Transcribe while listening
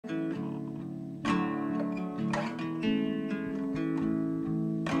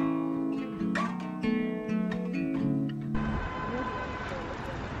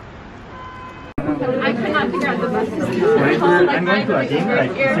I'm going to a gym,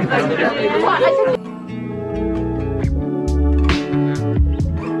 like,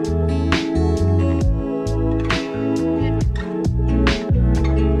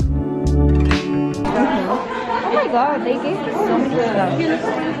 Oh my god, they gave us so many stuff.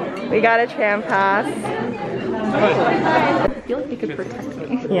 We got a tram pass. I feel like they could protect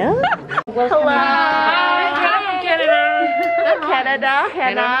me. Yeah? Hello! Hi, from Canada. Canada,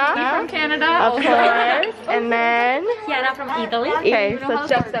 Hannah. From Canada. Of course. And then... Kiara from Italy. Okay, so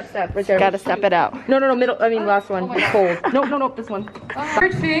step. We gotta step it out. No, middle, I mean last one. It's cold. No, this one.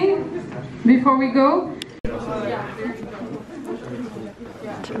 Third thing, before we go.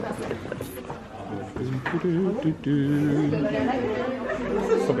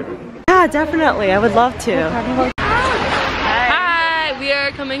 Yeah, definitely. I would love to. Hi, we are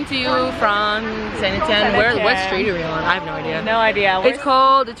coming to you from Saint Etienne. What street are we on? I have no idea. No idea. It's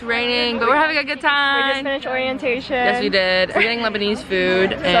cold, it's raining, but we're having a good time. We just finished orientation. Yes, we did. We're getting Lebanese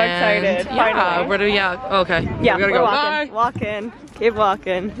food. So excited. Yeah, Finally. where do we, okay. Yeah, we gotta we're go. walking. Bye. Walking. Keep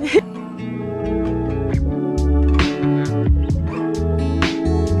walking.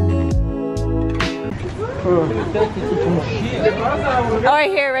 Oh,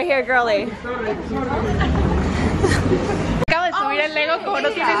 right here, girly. Acaba de subir el Lego como no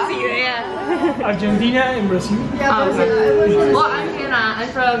tienes idea. Argentina and Brazil. Well, I'm Hannah. I'm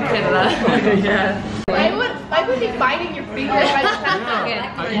from Canada. Yeah. I would be biting your finger by the time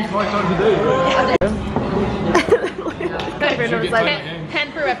I eat 5 times a day.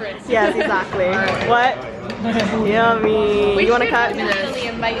 10 for reference. Yes, exactly. What? Yummy. You want to cut?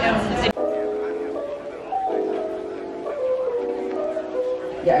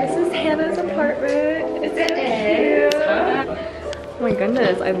 This is Hannah's apartment. It's cute. Oh my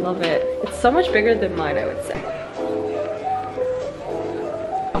goodness, I love it. It's so much bigger than mine, I would say.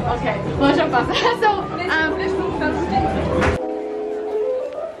 Okay, well, jump off. So,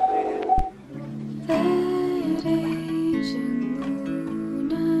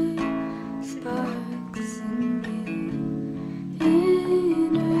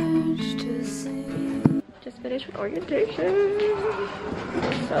 Just finished with orientation.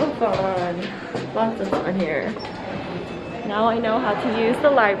 So fun. Lots of fun here. Now I know how to use the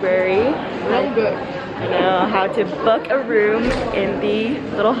library. Really good. I know how to book a room in the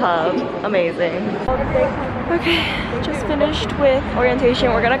little hub. Amazing. Okay, just finished with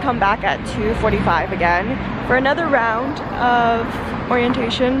orientation. We're gonna come back at 2:45 again for another round of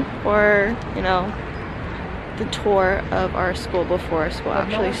orientation, or, you know, the tour of our school before our school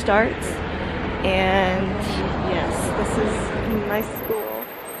actually starts. And yes, this is a nice school.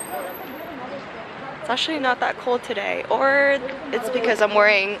 It's actually not that cold today, or it's because I'm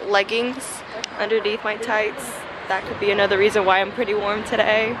wearing leggings underneath my tights. That could be another reason why I'm pretty warm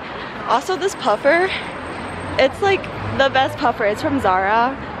today. Also, this puffer, it's like the best puffer. It's from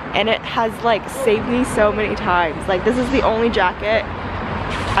Zara, and it has like saved me so many times. Like, this is the only jacket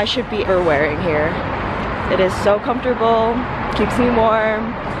I should be ever wearing here. It is so comfortable, keeps me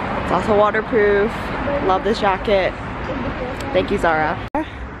warm. It's also waterproof. Love this jacket. Thank you, Zara.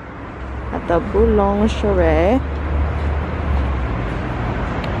 At the boulangerie.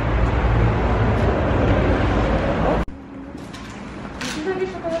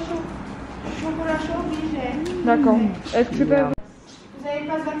 D'accord. Est-ce que tu peux... Vous avez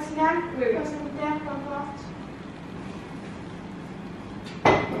passe vaccinale? Passe sanitaire, peu importe.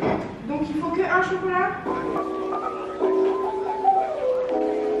 Donc il faut que un chocolat?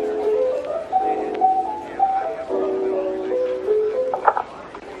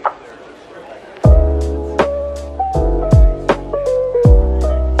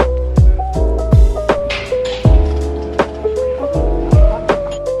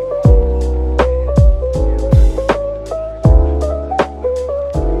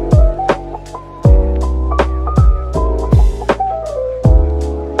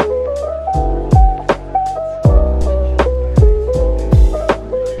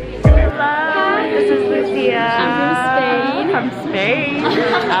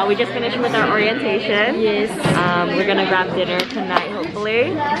 We just finished with our orientation. Yes. We're gonna grab dinner tonight,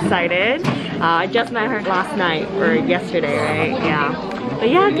 hopefully. Excited. I just met her last night, or yesterday, right? Yeah. But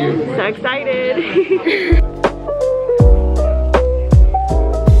yeah, so excited.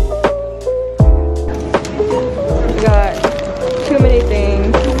 We got too many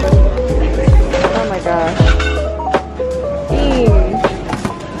things. Oh my gosh.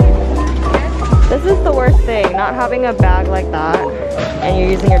 This is the worst thing, not having a bag like that, and you're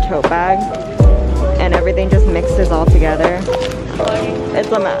using your tote bag, and everything just mixes all together.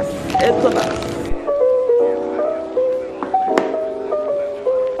 It's a mess. It's a mess.